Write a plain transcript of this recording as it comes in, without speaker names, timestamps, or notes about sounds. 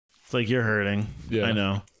It's like you're hurting. Yeah. I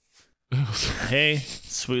know. Hey,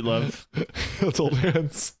 sweet love. Let's hold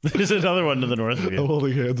hands. There's another one to the north of I'm you.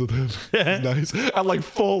 holding hands with him. Nice. At like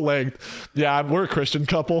full length. Yeah, we're a Christian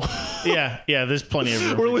couple. Yeah, there's plenty of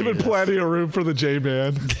room. We're leaving plenty of room for the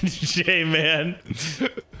J-Man. J-Man.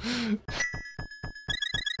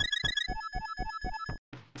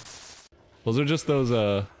 Those are just those,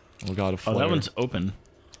 oh god, a flare. Oh, that one's open.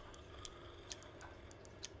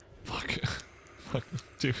 Fuck. Fuck,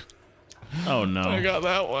 dude. Oh, no. I got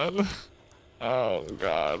that one. Oh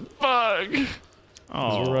god. Fuck.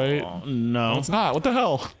 Oh, is it right? No. No, it's not. What the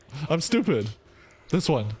hell? I'm stupid. This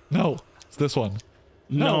one. No. It's this one.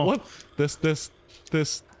 No. What? This.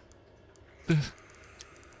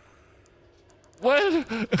 What?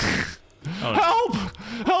 Oh, Help!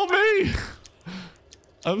 Help me!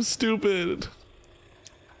 I'm stupid.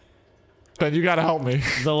 Ben, you gotta help me.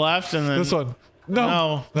 the left and then... This one.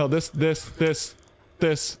 No. No, this.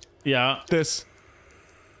 Yeah. This.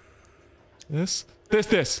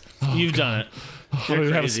 Oh, You've done it. I don't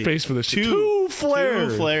even have a space for this shit. Two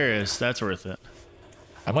flares. Two flares. That's worth it.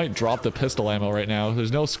 I might drop the pistol ammo right now.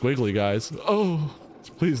 There's no squiggly, guys. Oh,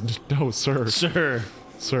 please, no, sir.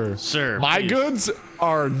 Sir. My goods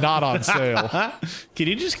are not on sale. Can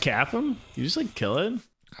you just cap him? You just like kill it?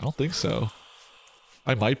 I don't think so.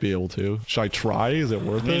 I might be able to. Should I try? Is it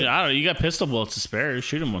worth it? I don't know. You got pistol bullets to spare.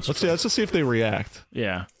 Shoot him once. Let's just see if they react.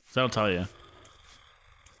 Yeah, that'll tell you.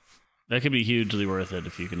 That could be hugely worth it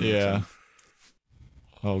if you can. Yeah.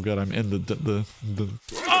 Oh god, I'm in the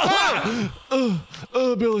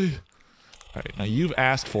Billy. All right, now you've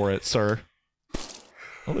asked for it, sir.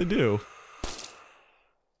 What do they do?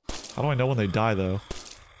 How do I know when they die, though?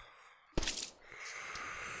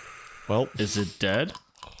 Well, is it dead?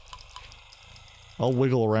 I'll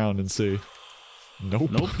wiggle around and see.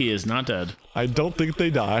 Nope. Nope, he is not dead. I don't think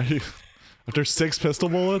they die. After 6 pistol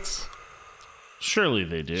bullets? Surely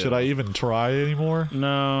they do. Should I even try anymore?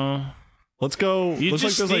 No. Let's go. You looks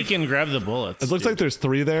just like sneak and grab the bullets. It looks like there's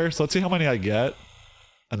 3 there, so let's see how many I get.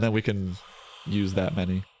 And then we can use that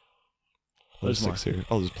many. There's 6 here.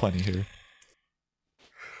 Oh, there's plenty here.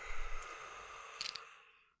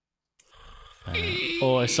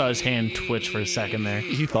 Oh, I saw his hand twitch for a second there.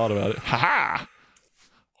 He thought about it. Ha-ha!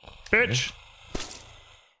 Bitch!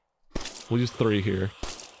 Okay. We'll use 3 here.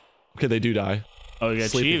 Okay, they do die. Oh, you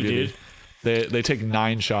got Sleeping Chief, Beauty. dude. They take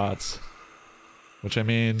 9 shots. Which, I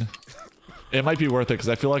mean... It might be worth it, because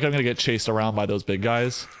I feel like I'm going to get chased around by those big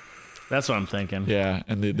guys. That's what I'm thinking. Yeah,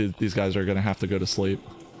 and these guys are going to have to go to sleep.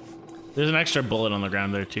 There's an extra bullet on the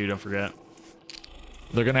ground there, too. Don't forget.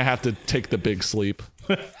 They're going to have to take the big sleep.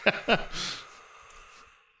 There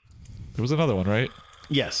was another one, right?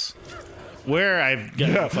 Yes. Where I've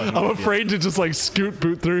got I'm afraid to just like scoot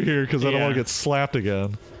boot through here because I don't want to get slapped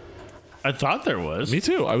again. I thought there was. Me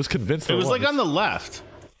too. I was convinced there was. It was like on the left.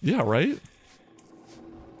 Yeah, right?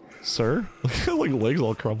 Sir? Like legs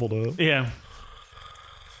all crumpled up. Yeah.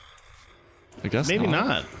 I guess maybe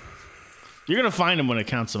not. You're gonna find him when it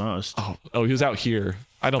counts the most. Oh, he was out here.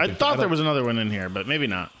 I thought there was another one in here, but maybe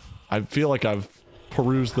not. I feel like I've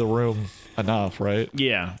perused the room enough, right?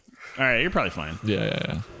 Yeah. All right, you're probably fine.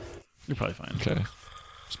 Yeah. You're probably fine. Okay.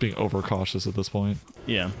 Just being overcautious at this point.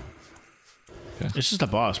 Yeah. Okay. It's just a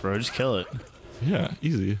boss, bro. Just kill it. Yeah,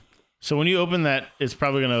 easy. So when you open that, it's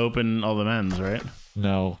probably gonna open all the men's, right?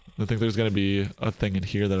 No, I think there's gonna be a thing in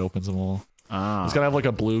here that opens them all. Ah. It's gonna have like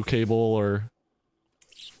a blue cable or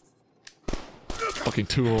fucking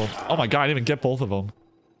 2 of them. Oh my god, I didn't even get both of them.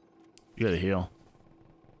 You gotta heal.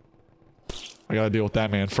 I gotta deal with that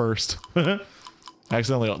man first. I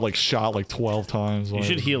accidentally like shot like 12 times. You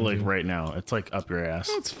should heal like right now. It's like up your ass.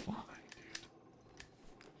 That's fine, dude.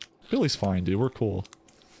 Billy's fine, dude. We're cool.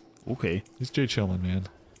 Okay. He's Jay chilling, man.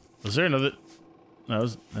 Was there another? No,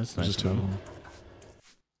 that's nice. Just 2 of them.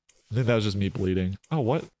 I think that was just me bleeding. Oh,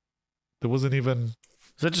 what? There wasn't even...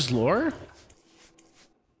 Is that just lore?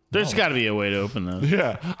 There's got to be a way to open those.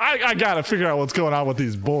 Yeah. I gotta figure out what's going on with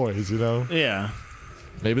these boys, you know? Yeah.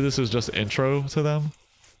 Maybe this is just intro to them?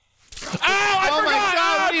 Oh,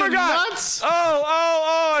 I forgot! Nuts?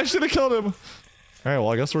 Oh, I should have killed him. All right, well,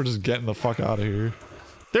 I guess we're just getting the fuck out of here.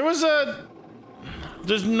 There's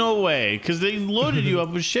no way, because they loaded you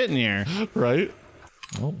up with shit in here. Right?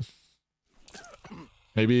 Well,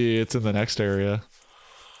 maybe it's in the next area.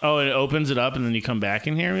 Oh, it opens it up and then you come back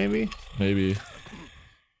in here, maybe? Maybe.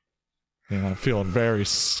 Yeah, I'm feeling very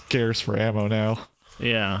scarce for ammo now.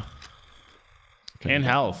 Yeah. Okay. And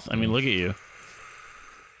health. I mean, look at you.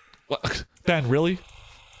 What? Ben, really?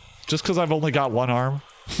 Just because I've only got 1 arm?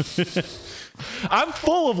 I'm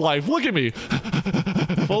full of life. Look at me.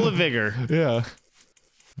 Full of vigor. Yeah.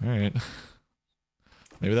 All right.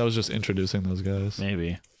 Maybe that was just introducing those guys.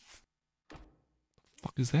 Maybe.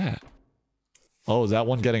 Fuck is that? Oh, is that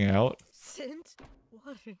one getting out? Sint?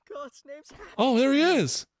 What in God's name's happening? Oh, there he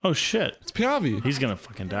is. Oh shit. It's Piavi. He's gonna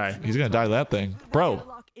fucking die. He's gonna die to that thing. Bro.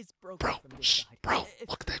 Bro, Shh, bro.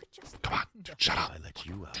 Look at that. Come on, dude, shut up. If I let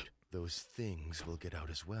you out, those things will get out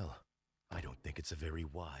as well. I don't think it's a very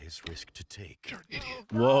wise risk to take. You're an idiot.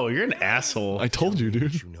 Whoa, you're an asshole. I told you, dude.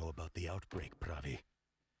 What you know about the outbreak, Pravi?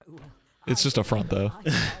 It's just a front, though. I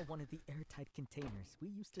saw one of the airtight containers we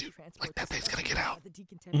used to transport like that thing's gonna get specimens out. of the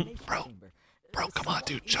decontamination Bro. chamber. Bro, come on,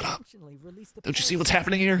 dude, shut up. Intentionally released the Don't you see what's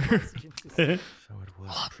parasite happening here? oxygen system. So it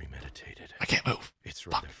was premeditated. I can't move. It's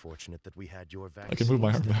rather fortunate that we had your vaccine. I can move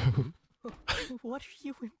my arm now. What are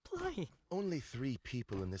you implying? Only 3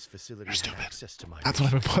 people in this facility You're had stupid. access to my That's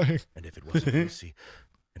what I've been playing. And if it wasn't Lucy,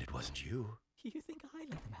 and it wasn't you, You think I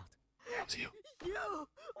let them out? That was you. You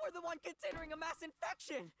were the one considering a mass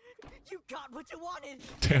infection. You got what you wanted.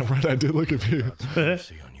 Damn right, I did look at you. God's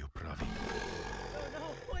mercy on you, Pravi. Oh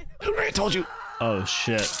no! Wait. Who already told you? Oh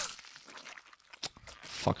shit.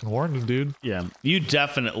 Fucking warned you, dude. Yeah. You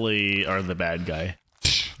definitely are the bad guy.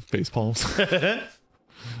 Face palms.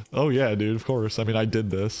 Oh yeah, dude. Of course. I mean, I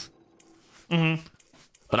did this.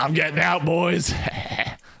 But I'm getting out, boys.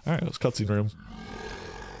 All right, let's cutscene room.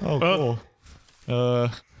 Oh, cool.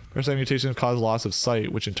 Parasite mutations cause loss of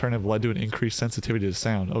sight, which in turn have led to an increased sensitivity to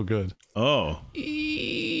sound. Oh, good. Oh.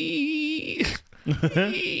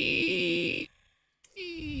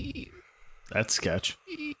 That's sketch.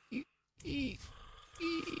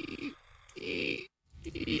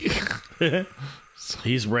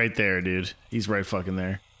 He's right there, dude. He's right fucking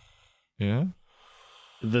there. Yeah?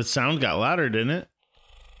 The sound got louder, didn't it?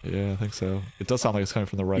 Yeah, I think so. It does sound like it's coming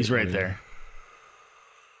from the right. He's right yeah. there.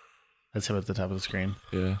 That's him at the top of the screen.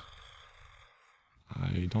 Yeah.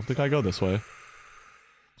 I don't think I go this way.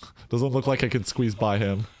 Doesn't look like I can squeeze by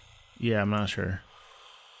him. Yeah, I'm not sure.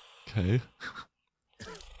 Okay.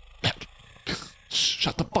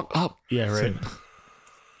 Shut the fuck up. Yeah, right.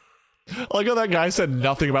 I like how that guy said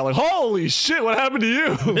nothing about like, holy shit, what happened to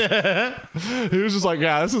you? He was just like,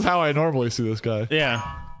 yeah, this is how I normally see this guy. Yeah.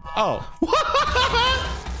 Oh.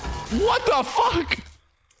 What the fuck?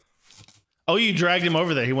 Oh, you dragged him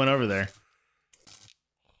over there. He went over there.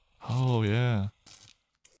 Oh, yeah.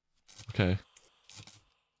 Okay.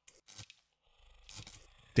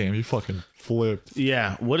 Damn, you fucking flipped.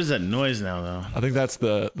 Yeah. What is that noise now, though? I think that's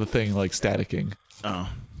the thing like staticking. Oh.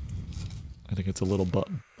 I think it's a little broke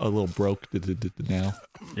now.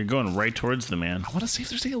 You're going right towards the man. I want to see if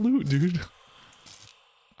there's any loot, dude.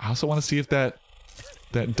 I also want to see if that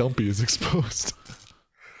dumpy is exposed.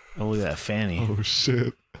 Oh, look at that fanny. Oh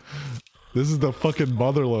shit. This is the fucking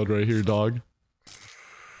motherload right here, dog.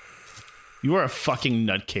 You are a fucking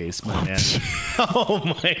nutcase, my man. Oh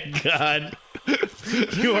my god.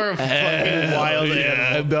 You are a fucking wild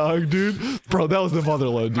animal. Dog, dude. Bro, that was the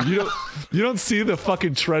motherload, dude. You don't see the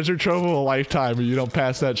fucking treasure trove of a lifetime and you don't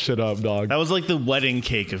pass that shit up, dog. That was like the wedding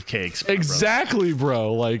cake of cakes. Exactly,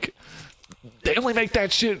 bro. Like, they only make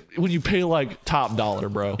that shit when you pay like top dollar,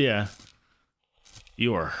 bro. Yeah.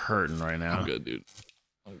 You are hurting right now. I'm good, dude.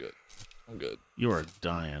 I'm good. I'm good. You are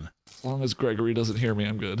dying. As long as Gregory doesn't hear me,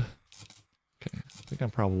 I'm good. Okay, I think I'm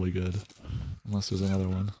probably good. Unless there's another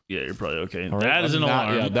one. Yeah, you're probably okay. All right, That is an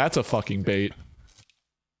alarm. Yeah, that's a fucking bait.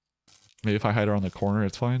 Maybe if I hide around the corner,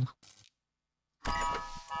 it's fine.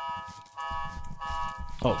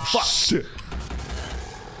 Oh, fuck. Shit.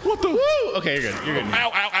 What the? Woo! Okay, you're good. You're good.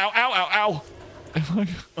 Ow, ow, ow, ow, ow,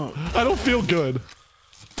 ow. I don't feel good.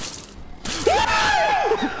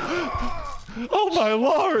 Oh my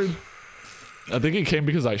lord. I think it came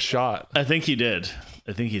because I shot. I think he did.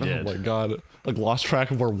 I think he did. Oh my god. Like lost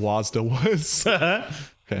track of where Wazda was.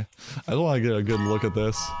 Okay. I don't want to get a good look at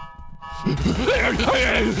this.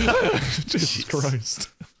 Jesus Christ.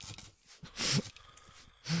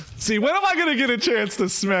 See, when am I going to get a chance to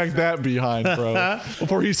smack that behind, bro?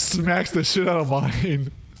 Before he smacks the shit out of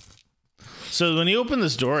mine. So when you open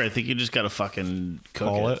this door, I think you just got to fucking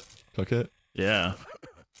Call it. Cook it. Yeah.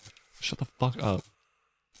 Shut the fuck up.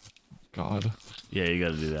 God. Yeah, you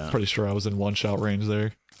got to do that. Pretty sure I was in one shot range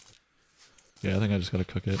there. Yeah, I think I just gotta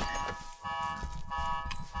cook it.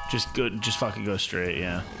 Just fucking go straight,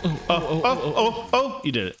 yeah. Oh,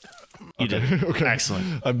 you did it. You did it. Okay.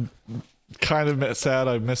 Excellent. I'm kind of sad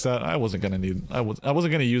I missed that. I wasn't gonna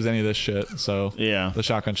use any of this shit, so Yeah. the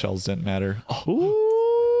shotgun shells didn't matter. Oh, Ooh.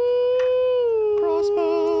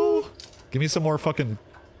 crossbow! Give me some more fucking.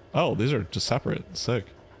 Oh, these are just separate. Sick.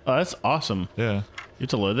 Oh, that's awesome. Yeah. You have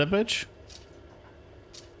to load that bitch?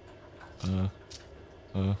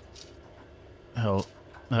 Hell.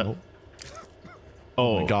 Nope.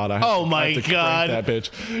 Oh my god! I have to god! Crank that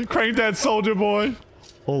bitch! Crank that soldier boy!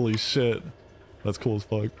 Holy shit! That's cool as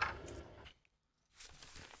fuck.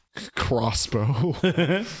 Crossbow.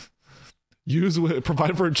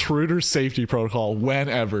 Provide for intruder safety protocol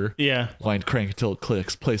whenever. Yeah. Wind crank until it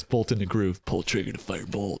clicks. Place bolt in the groove. Pull trigger to fire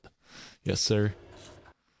bolt. Yes, sir.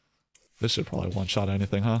 This should probably one-shot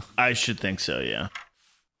anything, huh? I should think so, yeah.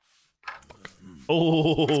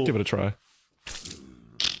 Oh. Let's give it a try.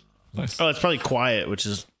 Nice. Oh, it's probably quiet, which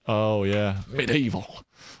is... Oh, yeah. Medieval.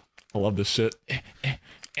 I love this shit.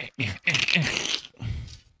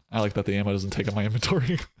 I like that the ammo doesn't take up my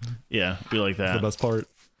inventory. Yeah, be like that. That's the best part.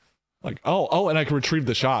 Like, oh, and I can retrieve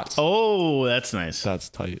the shots. Oh, that's nice. That's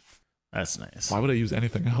tight. That's nice. Why would I use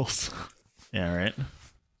anything else? Yeah, right?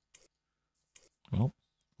 Well,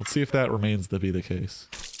 let's see if that remains to be the case.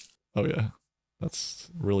 Oh, yeah. That's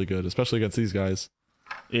really good, especially against these guys.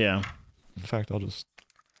 Yeah. In fact, I'll just...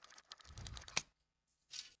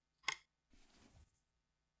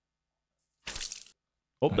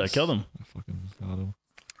 Oh, Nice. that killed him. I fucking got him.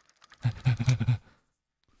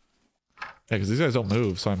 Yeah, because these guys don't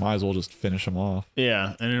move, so I might as well just finish them off.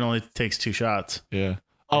 Yeah, and it only takes 2 shots. Yeah.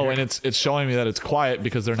 Oh, and it's showing me that it's quiet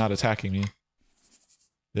because they're not attacking me.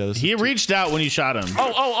 Yeah, this He reached out when you shot him.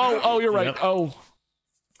 Oh, you're right. Yep. Oh.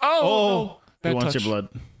 Oh, he Bad wants touch. your blood.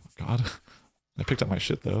 God. I picked up my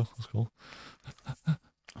shit, though. That's cool.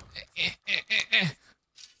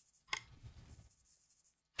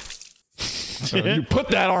 You put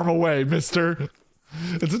that arm away, mister.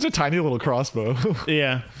 It's such a tiny little crossbow.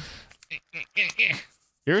 Yeah.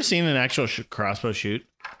 You ever seen an actual crossbow shoot?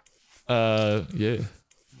 Yeah.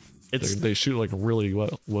 It's They shoot like really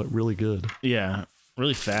really good. yeah,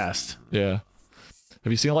 really fast. Yeah.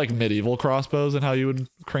 Have you seen like medieval crossbows and how you would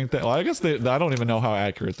crank that? Well, I guess I don't even know how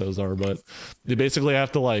accurate those are, but you basically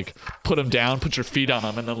have to like put them down, put your feet on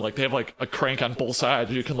them, and then like they have like a crank on both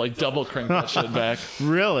sides. You can like double crank that shit back.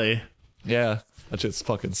 Really? Yeah, that shit's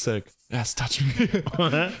fucking sick. Yes, touch me.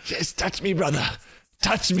 Yes, touch me, brother.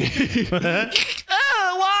 Touch me.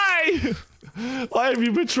 Why? Why have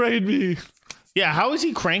you betrayed me? Yeah, how is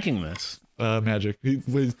he cranking this? Magic.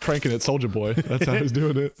 He's cranking it, Soldier Boy. That's how he's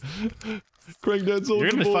doing it. Crank that Soldier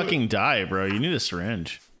You're gonna Boy. fucking die, bro. You need a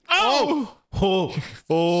syringe. Oh!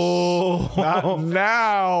 Oh! Not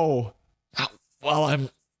now! While I'm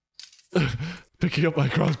picking up my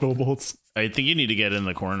crossbow bolts. I think you need to get in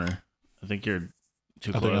the corner. I think you're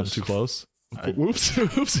too I close. think I'm too close. Whoops.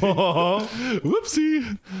 Whoopsie. Oh.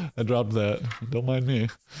 Whoopsie. I dropped that. Don't mind me.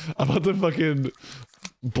 I'm about to fucking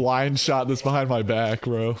blind shot this behind my back,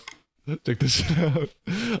 bro. Check this shit out.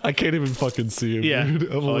 I can't even fucking see him, Yeah.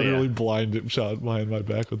 dude. I'm literally Yeah. blind shot behind my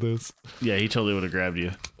back with this. Yeah, he totally would have grabbed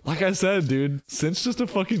you. Like I said, dude, Sin's just a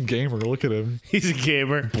fucking gamer. Look at him. He's a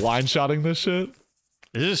gamer. Blind shotting this shit.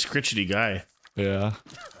 This is a scritchety guy. Yeah.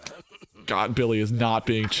 God, Billy is not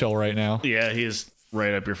being chill right now. Yeah, he is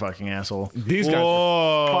right up your fucking asshole. These guys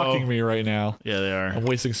Whoa. are fucking me right now. Yeah, they are. I'm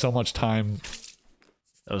wasting so much time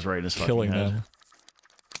That was right in his fucking killing head. them.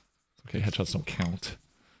 Okay, headshots don't count.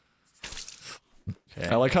 Okay.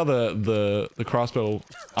 I like how the crossbow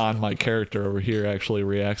on my character over here actually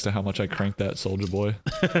reacts to how much I crank that Soldier Boy.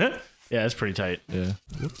 Yeah, it's pretty tight. Yeah.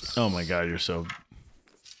 Whoops. Oh my god, you're so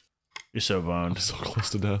boned. I'm so close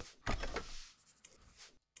to death.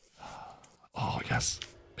 Oh, yes.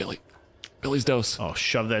 Billy's dose. Oh,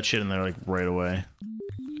 shove that shit in there like right away.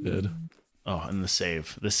 I did. Oh, and the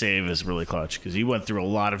save. The save is really clutch because he went through a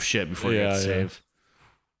lot of shit before he got to save.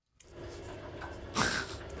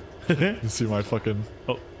 You see my fucking...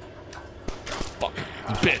 Oh. Fuck.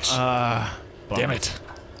 Bitch. Damn it.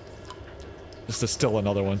 This is still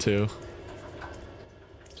another one, too.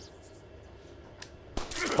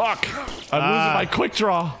 Fuck. I'm losing my quick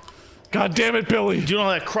draw. God damn it, Billy. Doing all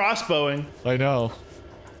that crossbowing. I know.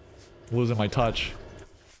 Losing my touch.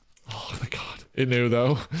 Oh, my God. It knew,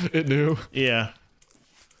 though. It knew. Yeah.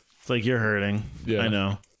 It's like you're hurting. Yeah. I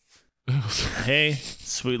know. Hey,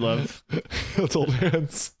 sweet love. Let's hold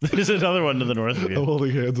hands. There's another one to the north of I'm you.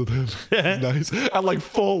 holding hands with him. He's nice. At like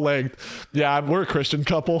full length. Yeah, we're a Christian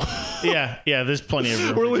couple. Yeah, there's plenty of room.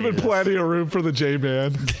 We're for leaving Jesus. plenty of room for the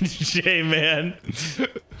J-Man. J man.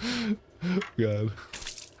 God.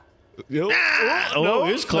 Yo. Oh,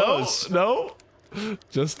 he was close. No.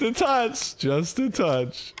 Just a touch. Just a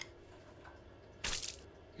touch.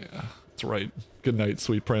 Yeah, that's right. Good night,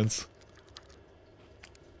 sweet prince.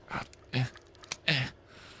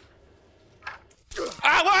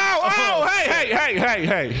 Ow!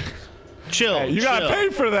 Hey! Chill. Hey, you gotta pay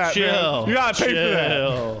for that, Chill. man. You gotta pay for that.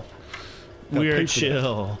 Chill. We're pay for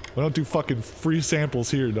chill. We don't do fucking free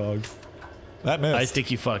samples here, dog. That missed. I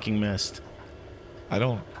think you fucking missed. I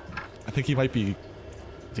don't. I think he might be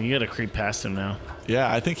I think you gotta creep past him now. Yeah,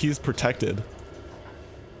 I think he's protected.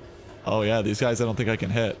 Oh yeah, these guys I don't think I can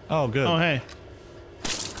hit. Oh good. Oh hey.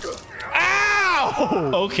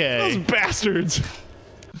 Ow! Okay. Those bastards.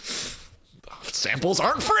 Samples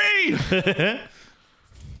aren't free.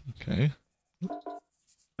 Okay.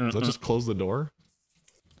 Does that just close the door?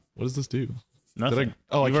 What does this do? Nothing.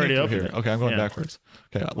 Oh, You've I already can't go opened here. it. Okay, I'm going Yeah. backwards.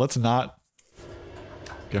 Okay, let's not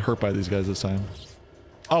get hurt by these guys this time.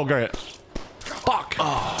 Oh, great. Fuck.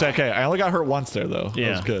 Oh. It's okay. I only got hurt once there, though. Yeah.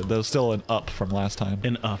 That was good. That was still an up from last time.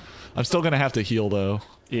 An up. I'm still going to have to heal, though.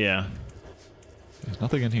 Yeah. There's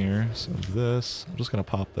nothing in here. So this. I'm just going to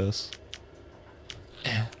pop this.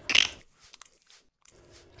 Okay.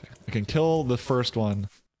 I can kill the first one.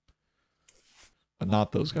 But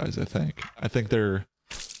not those guys, I think. I think they're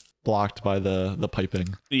blocked by the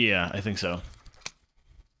piping. Yeah, I think so.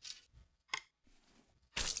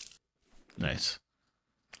 Nice.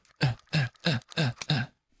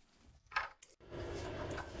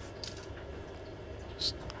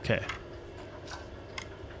 Okay.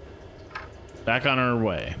 Back on our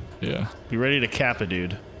way. Yeah. Be ready to cap a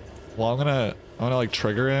dude. Well, I'm gonna like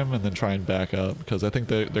trigger him and then try and back up because I think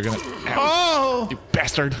they're gonna. Oh! You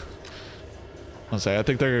bastard! I'll say I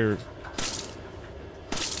think they're.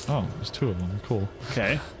 Oh, there's two of them. Cool.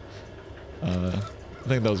 Okay. I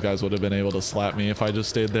think those guys would have been able to slap me if I just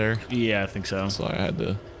stayed there. Yeah, I think so. So I had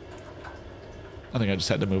to. I think I just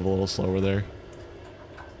had to move a little slower there.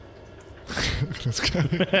 This guy.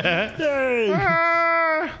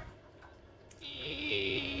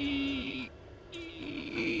 Yay!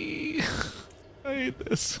 I hate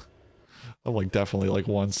this. I'm like definitely like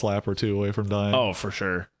one slap or two away from dying. Oh, for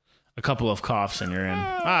sure. A couple of coughs and you're in.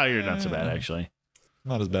 Ah, you're not so bad actually.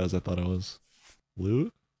 Not as bad as I thought it was.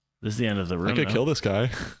 Loot? This is the end of the room. I could kill this guy.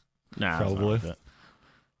 Nah, probably. That's not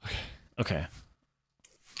worth it. Okay.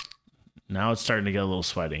 Now it's starting to get a little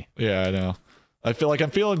sweaty. Yeah, I know. I feel like I'm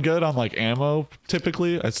feeling good on like ammo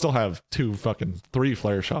typically. I still have 3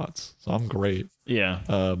 flare shots, so I'm great. Yeah.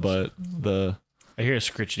 But the I hear a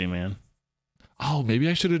scritchety, man. oh, maybe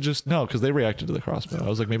I should have just no, because they reacted to the crossbow. I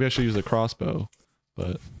was like, maybe I should use the crossbow,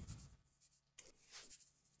 but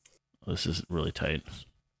This is really tight.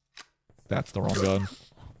 that's the wrong gun.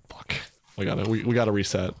 Fuck. We gotta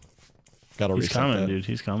reset. Gotta He's reset coming, that. dude.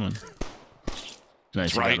 He's coming.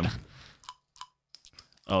 Nice. That's right. You got him.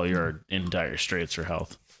 Oh, you're in dire straits for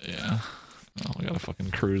health. Yeah. Oh, we gotta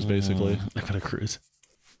fucking cruise basically. I gotta cruise.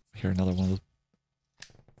 Here, another one of those.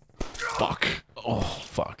 Fuck. Oh,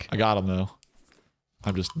 fuck. I got him though.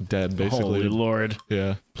 I'm just dead basically. Holy Lord.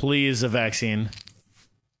 Yeah. Please, a vaccine.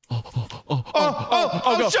 Go,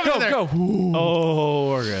 shove it in there. go. Ooh. Oh,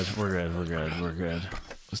 we're good. We're good. We're good. We're good.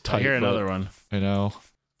 It's tight, I hear but another one. I know.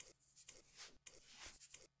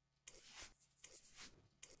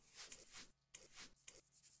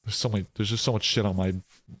 There's just so much shit on my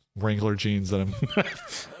Wrangler jeans that I'm.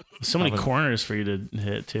 So many corners for you to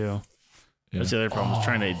hit, too. Yeah. That's the other problem. Is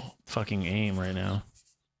trying to fucking aim right now.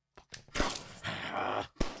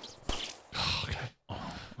 Okay.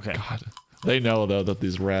 Okay. God. They know though that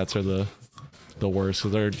these rats are the worst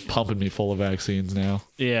because they're pumping me full of vaccines now.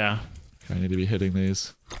 Yeah. I need to be hitting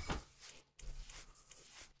these.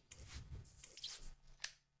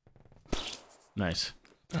 Nice.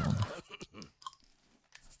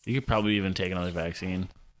 You could probably even take another vaccine.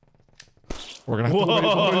 We're gonna have to wait,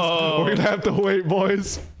 boys. We're gonna have to wait,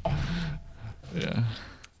 boys. Yeah.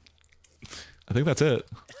 I think that's it.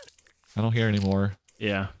 I don't hear any more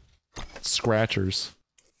Yeah. scratchers.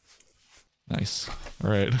 Nice. All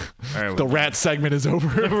right. All right. The rat segment is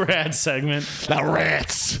over. The rat segment. The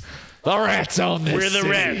rats. The rats own this We're the city.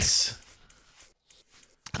 rats.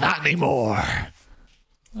 Not anymore.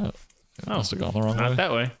 Oh, must have gone the wrong way. Not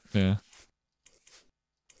that way. Yeah.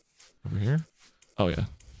 Over here? Oh, yeah.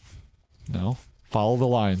 No. Follow the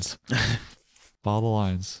lines. Follow the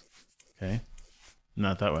lines. Okay.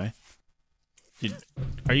 Not that way.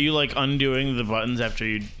 Are you like undoing the buttons after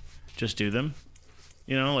you just do them?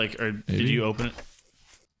 You know, like, or Maybe. did you open it?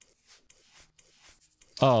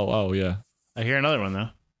 Oh, yeah. I hear another one though.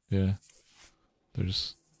 Yeah.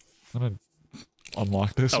 There's. I'm gonna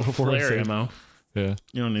unlock this Oh, before I flare save. ammo. Yeah.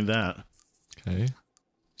 You don't need that. Okay.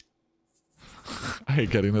 I hate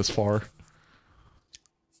getting this far.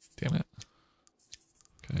 Damn it.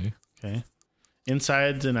 Okay. Okay.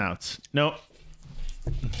 Insides and outs. No.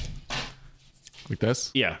 Like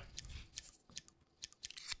this? Yeah.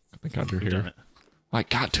 Thank God you're We've done here. it. I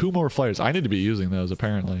got 2 more flares. I need to be using those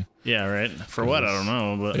apparently. Yeah, right. For what? I don't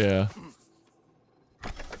know, but Yeah.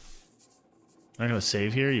 I'm not gonna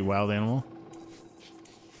save here, you wild animal.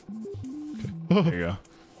 There you go.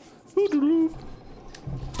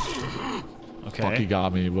 Okay. Fuck, he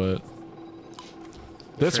got me, but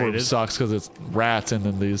this room Traded. sucks because it's rats and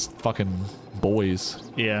then these fucking boys.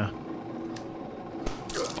 Yeah.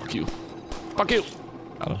 Fuck you. Fuck you.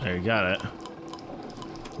 There, you got it.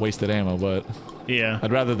 Wasted ammo, but Yeah.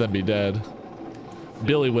 I'd rather them be dead.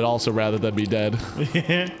 Billy would also rather them be dead.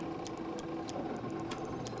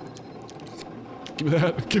 Give me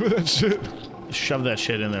that. Give me that shit. Shove that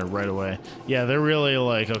shit in there right away. Yeah, they're really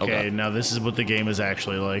like, okay, God. now this is what the game is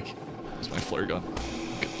actually like. It's my flare gun.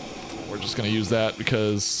 Okay. We're just gonna use that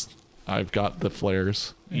because I've got the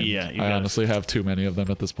flares. and Yeah, you I got it. honestly have too many of them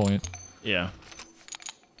at this point. Yeah.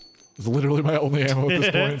 It's literally my only ammo at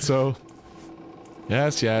this point, so...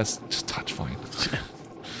 Yes, yes. Just touch fine.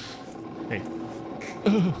 Hey.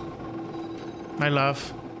 My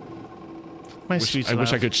love. My sweet I love.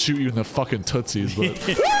 wish I could shoot you in the fucking tootsies, but...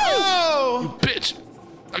 Oh! You bitch!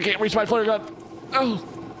 I can't reach my flare gun! Oh!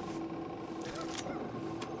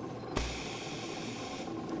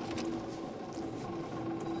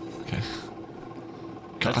 Okay.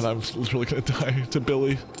 God, I'm literally gonna die to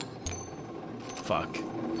Billy. Fuck.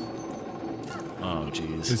 Oh,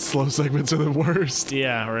 jeez. These slow segments are the worst.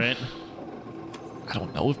 Yeah, right? I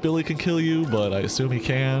don't know if Billy can kill you, but I assume he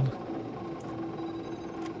can.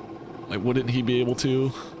 Like, wouldn't he be able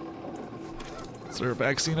to? Is there a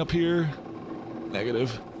vaccine up here?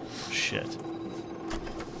 Negative. Shit.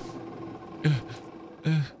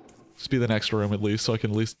 Just be the next room at least, so I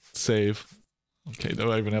can at least save. Okay,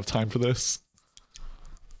 do I even have time for this?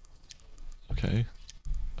 Okay.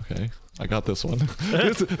 Okay. I got this one.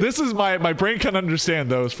 this is my brain can understand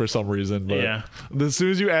those for some reason, but Yeah. as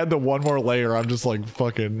soon as you add the one more layer, I'm just like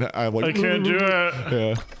fucking I'm like I can't do it.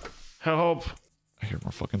 Yeah. Help. I hear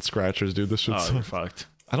more fucking scratchers, dude. This shit's Oh, so you're fucked.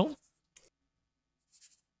 I don't.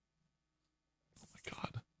 Oh my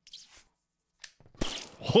god.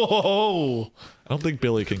 Whoa! I don't think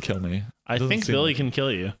Billy can kill me. I Doesn't think seem Billy like- can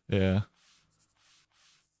kill you. Yeah.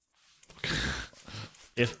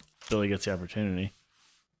 If Billy gets the opportunity.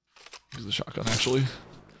 Use the shotgun actually.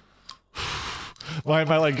 My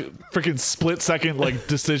like freaking split second like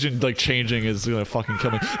decision like changing is gonna fucking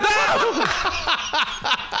kill me. No!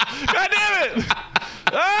 God damn it!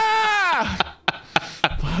 Ah!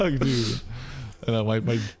 Fuck, dude. I know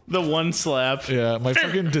my The one slap. yeah my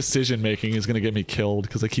fucking decision making is gonna get me killed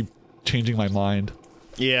because I keep changing my mind.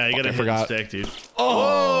 Yeah, you gotta I hit forgot. the stick, dude.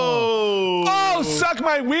 Oh! Oh, suck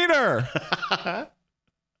my wiener!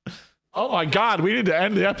 Oh my god, we need to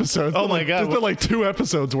end the episode. Oh my God, It's been like 2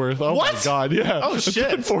 episodes worth. Oh What? my god, yeah. Oh, It's shit.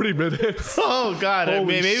 been 40 minutes. Oh god, Holy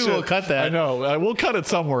maybe shit. we'll cut that. I know. We'll cut it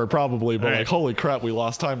somewhere probably, but All right. like holy crap, we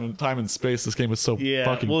lost time and space. This game is so Yeah,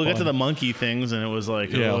 fucking we'll get to fun. the monkey things, and it was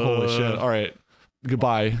like, Yeah, holy shit. All right.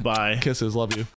 Goodbye. Bye. Kisses, love you.